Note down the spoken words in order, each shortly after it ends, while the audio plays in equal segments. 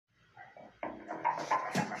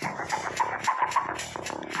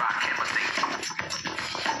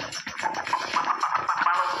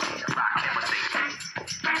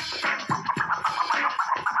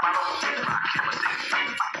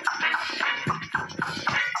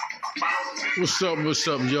What's up,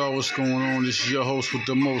 y'all? What's going on? This is your host with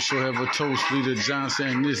the most. So have a toast, Leader Johnson,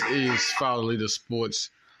 and this is Follow Leader Sports.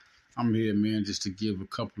 I'm here, man, just to give a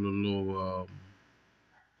couple of little,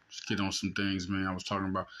 just get on some things, man. I was talking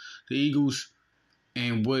about the Eagles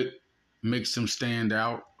and what makes them stand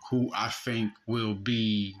out, who I think will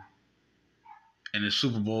be in the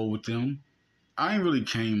Super Bowl with them. I ain't really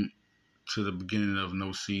came to the beginning of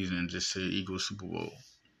no season and just said Eagles Super Bowl.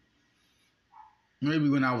 Maybe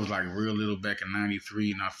when I was like real little back in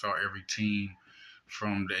 '93 and I thought every team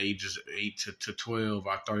from the ages 8 to 12,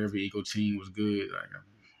 I thought every Eagle team was good.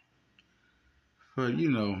 But,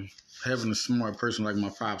 having a smart person like my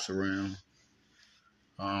pops around,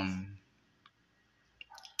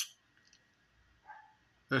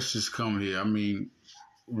 let's just come here. I mean,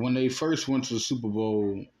 when they first went to the Super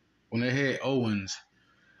Bowl, when they had Owens,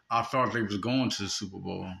 I thought they was going to the Super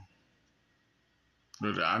Bowl.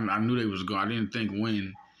 But I knew they was going. I didn't think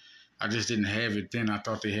win. I just didn't have it then. I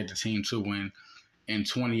thought they had the team to win. In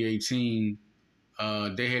 2018,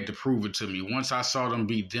 they had to prove it to me. Once I saw them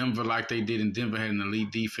beat Denver like they did, and Denver had an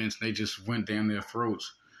elite defense, and they just went down their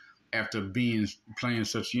throats after playing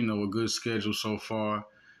such, a good schedule so far.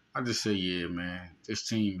 I just said, yeah, man, this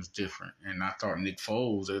team is different. And I thought Nick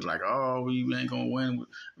Foles, they was like, oh, we ain't going to win.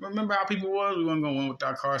 Remember how people was? We weren't going to win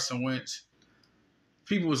without Carson Wentz.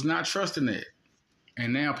 People was not trusting it.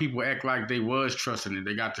 And now people act like they was trusting it.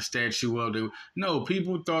 They got the statue up. No,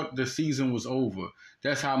 people thought the season was over.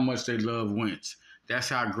 That's how much they love Wentz. That's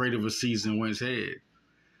how great of a season Wentz had.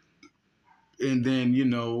 And then,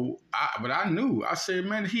 but I knew. I said,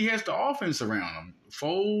 man, he has the offense around him.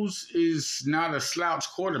 Foles is not a slouch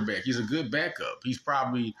quarterback. He's a good backup. He's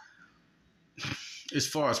probably, as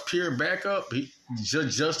far as pure backup, he's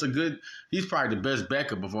probably the best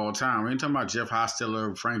backup of all time. We ain't talking about Jeff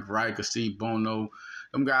Hostetler, Frank Reich, or Steve Bono.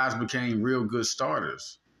 Them guys became real good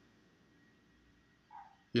starters.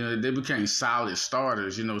 They became solid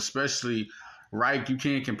starters, especially Reich. You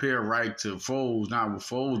can't compare Reich to Foles. Not what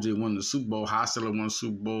Foles did win the Super Bowl. Hostetler won the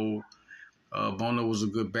Super Bowl. Bono was a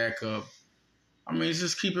good backup. I mean,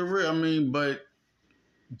 just keep it real. I mean, but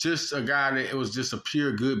just a guy that it was just a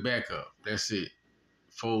pure good backup. That's it.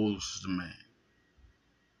 Foles is the man.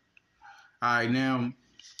 All right, now,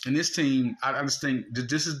 in this team, I just think that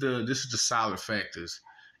this is the solid factors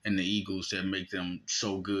in the Eagles that make them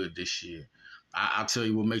so good this year. I'll tell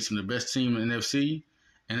you what makes them the best team in the NFC,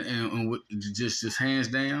 and what, just hands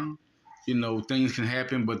down, things can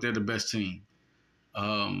happen, but they're the best team.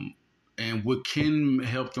 And what can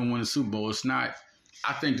help them win the Super Bowl? It's not.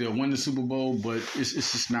 I think they'll win the Super Bowl, but it's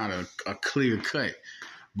just not a clear cut.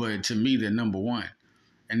 But to me, they're number one,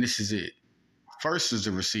 and this is it. First is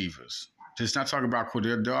the receivers. Just not talking about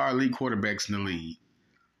there are elite quarterbacks in the league,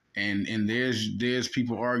 and there's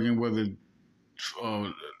people arguing whether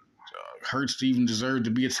Hurts even deserved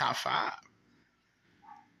to be a top 5.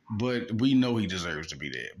 But we know he deserves to be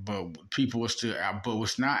there. But people are still out. But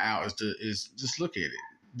what's not out is just look at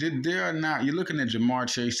it. There are not. You're looking at Jamar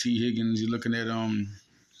Chase, T. Higgins. You're looking at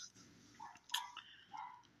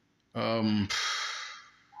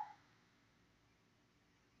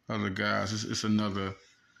other guys. It's another.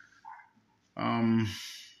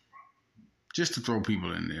 Just to throw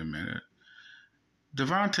people in there, man.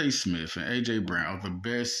 Davonta Smith and A.J. Brown are the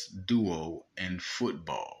best duo in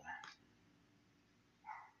football.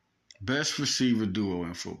 Best receiver duo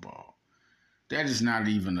in football. That is not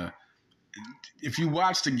even if you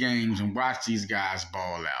watch the games and watch these guys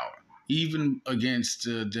ball out, even against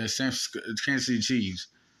the Kansas City Chiefs,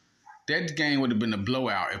 that game would have been a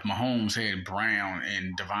blowout if Mahomes had Brown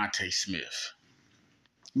and Davonta Smith.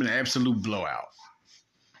 Been an absolute blowout.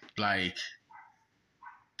 Like,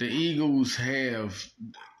 the Eagles have.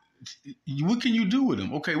 What can you do with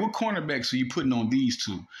them? Okay, what cornerbacks are you putting on these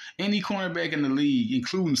two? Any cornerback in the league,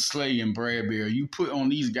 including Slay and Bradbury, you put on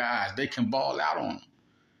these guys, they can ball out on them.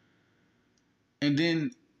 And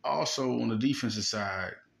then also on the defensive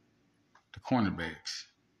side, the cornerbacks.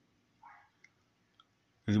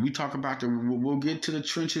 As we talk about we'll get to the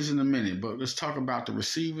trenches in a minute, but let's talk about the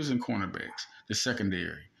receivers and cornerbacks, the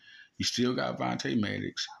secondary. You still got Vontae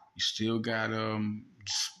Maddox. You still got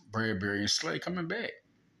Bradbury and Slay coming back.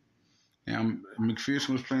 Now, McPherson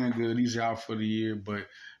was playing good. He's out for the year, but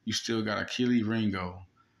you still got Achilles Ringo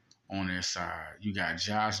on their side. You got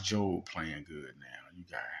Josh Jobe playing good now.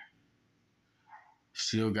 You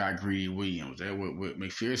still got Greedy Williams. That with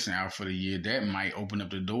McPherson out for the year, that might open up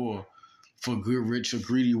the door for Goodrich or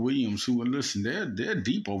Greedy Williams, who, listen, they're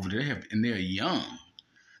deep over there, and they're young.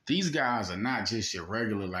 These guys are not just your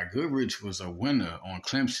regular. Like, Goodrich was a winner on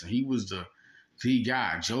Clemson. He was the the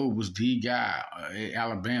guy. Job was the guy at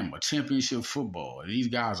Alabama, championship football. These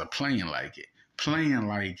guys are playing like it, playing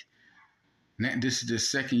like. This is their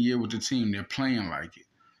second year with the team. They're playing like it,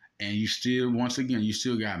 and you still, once again, you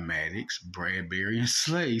still got Maddox, Bradbury, and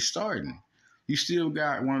Slay starting. You still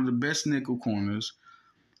got one of the best nickel corners,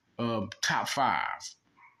 top five.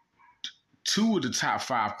 Two of the top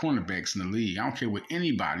five cornerbacks in the league. I don't care what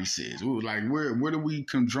anybody says. Like, where are we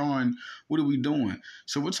drawing? What are we doing?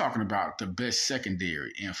 So we're talking about the best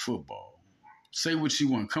secondary in football. Say what you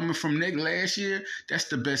want. Coming from Nick last year, that's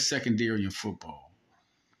the best secondary in football.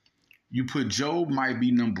 You put Job might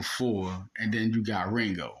be number 4, and then you got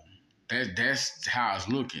Ringo. That's how it's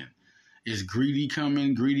looking. Is Greedy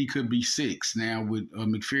coming? Greedy could be 6 now with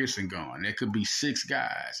McPherson gone. That could be 6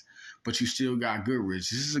 guys. But you still got Goodrich.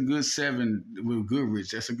 This is a good 7 with Goodrich.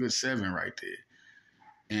 That's a good 7 right there.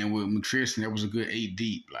 And with McPherson, that was a good 8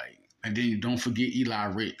 deep. And then don't forget Eli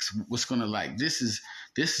Ricks. What's gonna this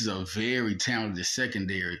is a very talented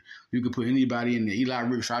secondary. You could put anybody in there. Eli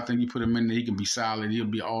Ricks, I think you put him in there, he can be solid. He'll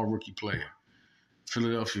be an all rookie player.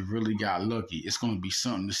 Philadelphia really got lucky. It's gonna be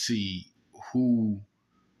something to see who.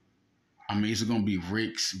 I mean, is it gonna be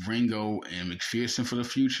Ricks, Ringo, and McPherson for the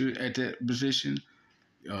future at that position?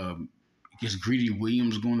 Is Greedy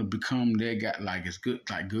Williams going to become that guy? Like, it's good,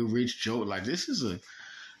 like Goodrich, Joe. Like,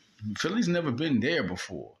 Philly's never been there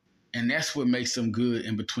before. And that's what makes them good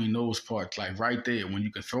in between those parts. Like, right there, when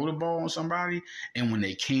you can throw the ball on somebody and when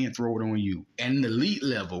they can't throw it on you. And the elite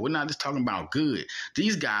level, we're not just talking about good.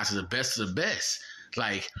 These guys are the best of the best.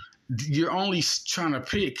 Like, you're only trying to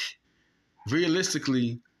pick,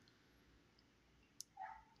 realistically,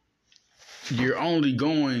 you're only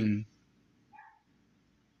going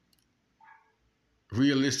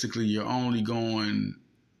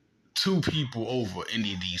 2 people over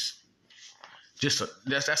any of these.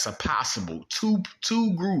 That's a possible. Two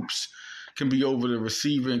groups can be over the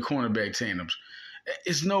receiver and cornerback tandems.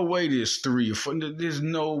 It's no way there's 3 or 4. There's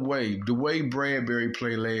no way. The way Bradbury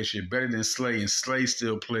played last year, better than Slay, and Slay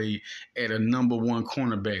still played at a number 1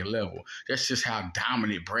 cornerback level. That's just how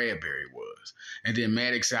dominant Bradbury was. And then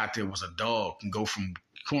Maddox out there was a dog, can go from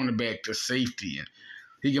cornerback to safety, and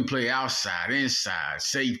he can play outside, inside,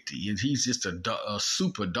 safety, and he's just a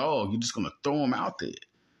super dog. You're just going to throw him out there.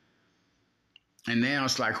 And now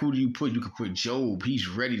it's like, who do you put? You can put Job. He's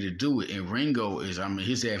ready to do it. And Ringo his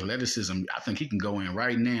athleticism, I think he can go in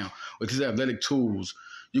right now. With his athletic tools,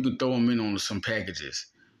 you can throw him in on some packages.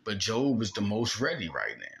 But Job is the most ready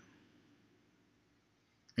right now.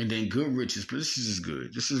 And then Goodrich this is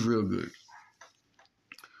good. This is real good.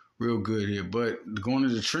 Real good here. But going to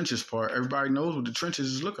the trenches part, everybody knows what the trenches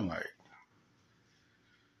is looking like.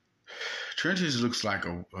 Trenches looks like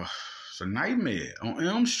it's a nightmare on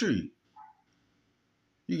Elm Street.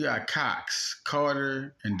 You got Cox,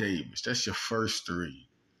 Carter, and Davis. That's your first 3.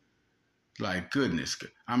 Like, goodness.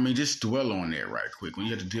 I mean, just dwell on that right quick. When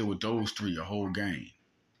you have to deal with those 3 your whole game.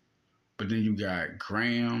 But then you got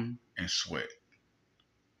Graham and Sweat.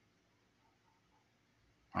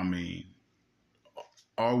 I mean,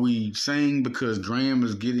 are we saying because Graham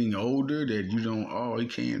is getting older that he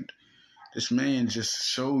can't? This man just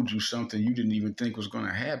showed you something you didn't even think was going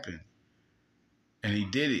to happen. And he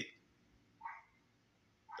did it.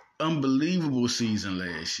 Unbelievable season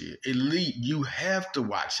last year. Elite, you have to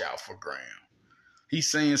watch out for Graham.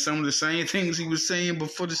 He's saying some of the same things he was saying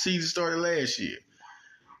before the season started last year.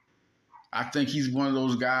 I think he's one of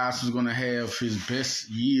those guys who's going to have his best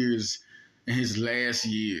years in his last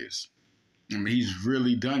years. I mean, he's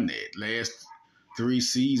really done that. Last 3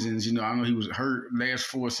 seasons, I know he was hurt last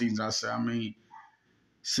 4 seasons.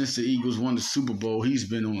 Since the Eagles won the Super Bowl, he's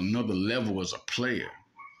been on another level as a player.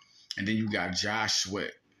 And then you got Josh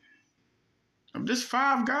Sweat. There's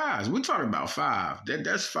 5 guys. We're talking about 5.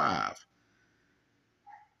 That's 5.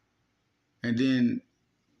 And then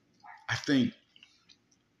I think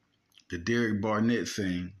the Derek Barnett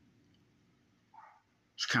thing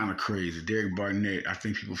is kind of crazy. Derek Barnett, I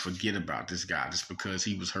think people forget about this guy just because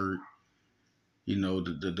he was hurt.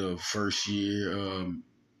 The first year,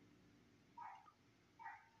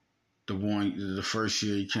 the first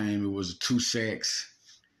year he came, it was 2 sacks.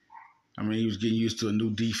 I mean, he was getting used to a new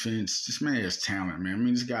defense. This man has talent, man. I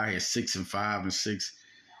mean, this guy had 6 and 5 and 6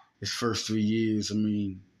 his first 3 years. I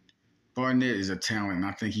mean, Barnett is a talent, and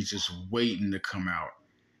I think he's just waiting to come out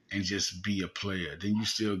and just be a player. Then you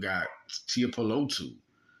still got Tiapolotu.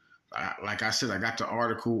 Like I said, I got the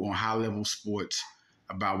article on High Level Sports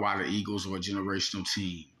about why the Eagles are a generational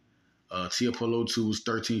team. Tiapolotu was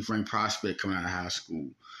 13th ranked prospect coming out of high school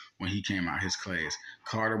when he came out his class.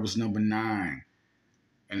 Carter was number 9.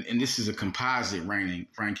 And this is a composite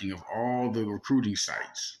ranking of all the recruiting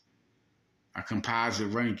sites. a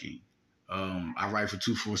composite ranking. I write for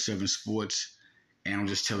 247 Sports, and I'm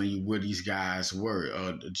just telling you where these guys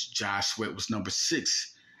were. Josh Sweat was number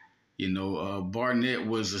 6. Barnett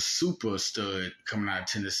was a super stud coming out of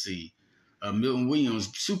Tennessee. Milton Williams,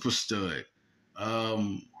 super stud.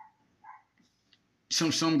 Um,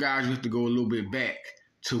 some guys you have to go a little bit back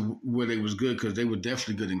to where they was good because they were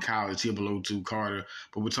definitely good in college. Here below to Carter,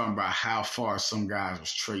 but we're talking about how far some guys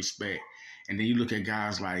was traced back. And then you look at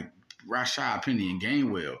guys like Rashad Penny and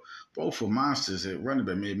Gainwell, both were monsters at running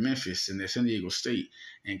back at Memphis and at San Diego State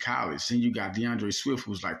in college. Then you got DeAndre Swift,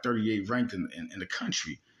 who was like 38 ranked in the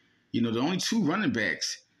country. The only 2 running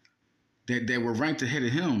backs that were ranked ahead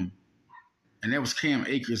of him, and that was Cam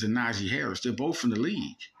Akers and Najee Harris. They're both in the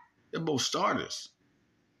league. They're both starters.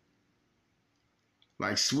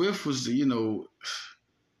 Like Swift was, N'Kobe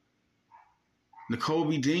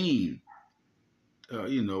Dean,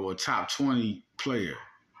 a top 20 player,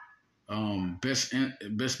 best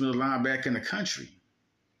middle linebacker in the country.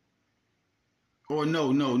 Or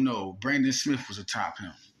no, Brandon Smith was atop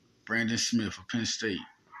him. Brandon Smith of Penn State,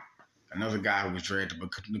 another guy who was drafted, but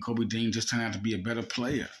N'Kobe Dean just turned out to be a better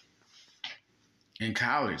player in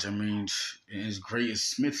college. I mean, as great as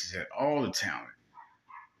Smith is, had all the talent.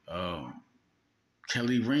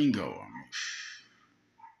 Kelly Ringo,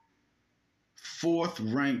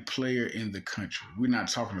 4th ranked player in the country. We're not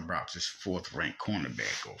talking about just 4th ranked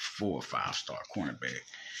cornerback or 4 or 5 star cornerback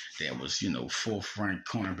that was, 4th ranked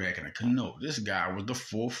cornerback in the country. No, this guy was the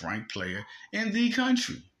 4th ranked player in the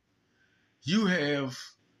country. You have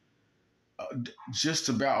just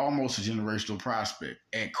about almost a generational prospect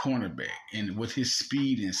at cornerback, and with his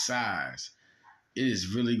speed and size, it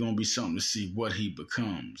is really going to be something to see what he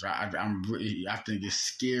becomes. I think it's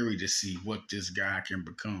scary to see what this guy can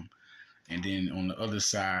become. And then on the other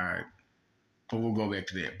side, but we'll go back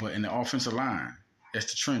to that. But in the offensive line,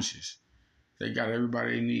 that's the trenches. They got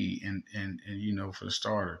everybody they need, and for the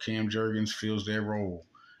starter, Cam Jurgens fills their role,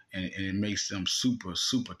 and it makes them super,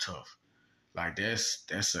 super tough. Like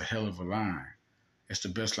that's a hell of a line. It's the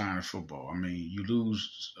best line in football. I mean, you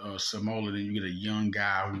lose Samola, then you get a young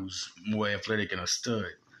guy who's more athletic and a stud.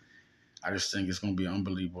 I just think it's going to be an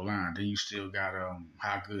unbelievable line. Then you still got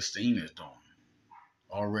how good Steen is doing.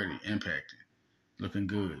 Already impacting, looking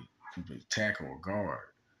good. Tackle or guard.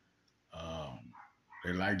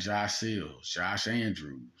 They like Josh Seals, Josh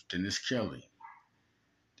Andrews, Dennis Kelly.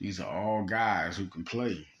 These are all guys who can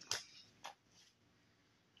play.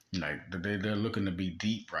 Like they're looking to be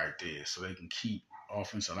deep right there so they can keep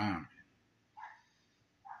offensive linemen.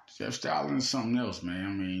 Jeff Stoutland is something else, man. I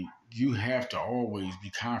mean, you have to always be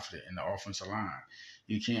confident in the offensive line.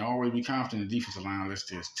 You can't always be confident in the defensive line unless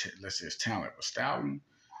there's talent. But Stoutland,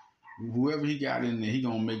 whoever he got in there, he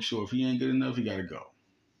going to make sure if he ain't good enough, he got to go.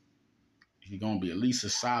 He's going to be at least a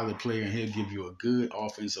solid player, and he'll give you a good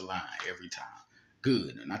offensive line every time.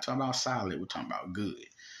 Good. And not talking about solid, we're talking about good.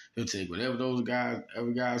 He'll take whatever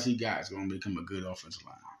every guys he got is going to become a good offensive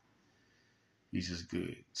line. He's just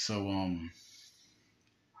good. So,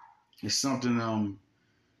 it's something,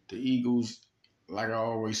 the Eagles, like I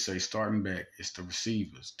always say, starting back, it's the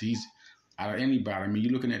receivers. These, out of anybody, I mean,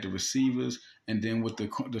 you're looking at the receivers, and then with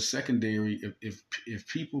the secondary, if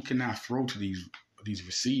people cannot throw to these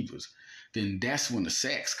receivers, then that's when the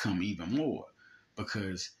sacks come even more.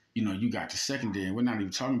 Because, you got the secondary, and we're not even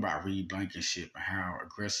talking about Reed Blankenship and how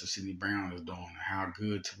aggressive Sidney Brown is doing, and how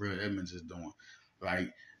good Terrell Edmonds is doing.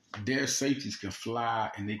 Like, their safeties can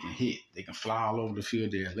fly and they can hit. They can fly all over the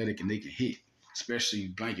field. They're athletic and they can hit, especially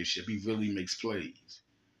Blankenship. He really makes plays.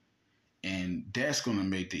 And that's going to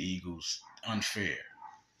make the Eagles unfair.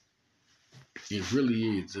 It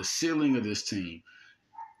really is. The ceiling of this team,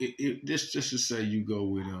 just to say you go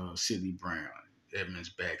with Sidney Brown, Edmonds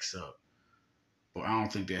backs up. Well, I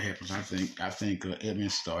don't think that happens. I think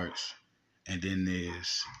Edmonds starts, and then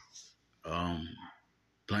there's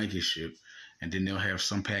Blankenship, and then they'll have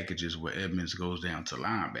some packages where Edmonds goes down to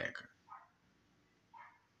linebacker.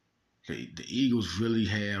 The Eagles really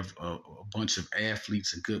have a bunch of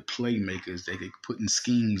athletes and good playmakers that they could put in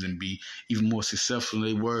schemes and be even more successful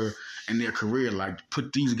than they were in their career. Like,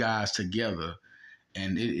 put these guys together,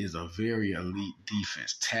 and it is a very elite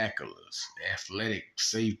defense. Tacklers, athletic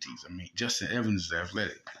safeties. I mean, Justin Evans is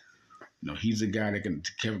athletic. He's a guy that can.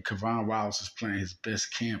 Kevon Wallace is playing his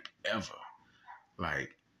best camp ever. Like,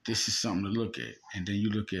 this is something to look at. And then you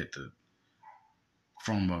look at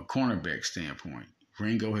from a cornerback standpoint,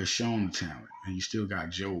 Ringo has shown the talent, and you still got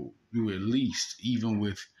Joe. You at least, even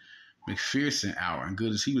with McPherson out and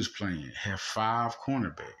good as he was playing, have 5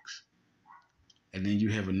 cornerbacks. And then you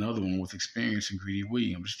have another one with experience in Greedy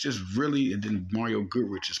Williams. Just really, and then Mario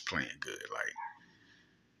Goodrich is playing good. Like,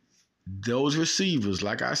 Those receivers,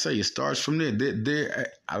 like I say, it starts from there.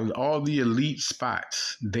 They're all the elite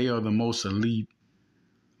spots. They are the most elite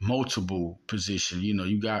multiple position. You know,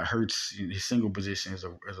 you got Hurts in his single position as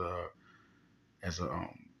a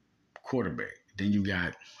quarterback. Then you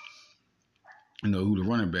got who the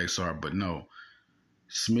running backs are, but no,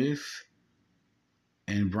 Smith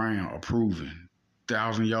and Brown are proven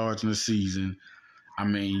 1,000 yards in the season. I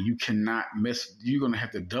mean, you cannot mess. You're gonna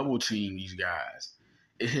have to double team these guys.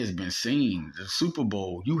 It has been seen. The Super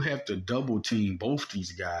Bowl, you have to double team both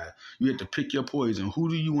these guys. You have to pick your poison. Who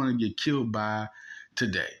do you want to get killed by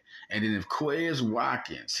today? And then if Quez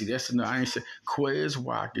Watkins, see that's another. I ain't say Quez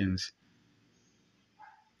Watkins.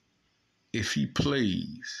 If he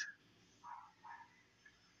plays,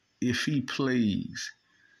 if he plays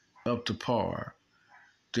up to par,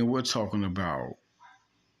 then we're talking about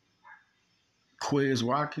Quez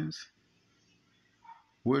Watkins.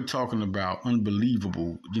 We're talking about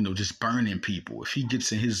unbelievable, just burning people. If he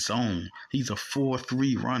gets in his zone, he's a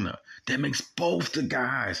 4-3 runner. That makes both the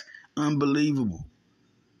guys unbelievable.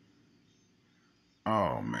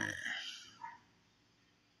 Oh, man.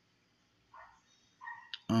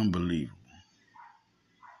 Unbelievable.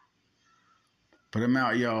 But I'm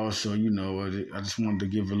out, y'all, so, I just wanted to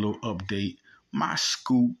give a little update. My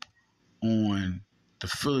scoop on the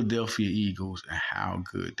Philadelphia Eagles and how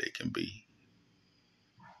good they can be.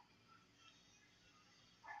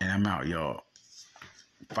 And I'm out, y'all.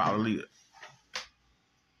 Follow leader.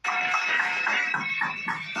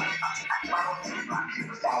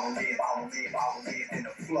 Follow me in the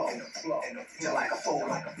flow, till like a fool,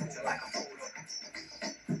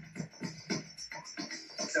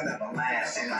 till everlasting.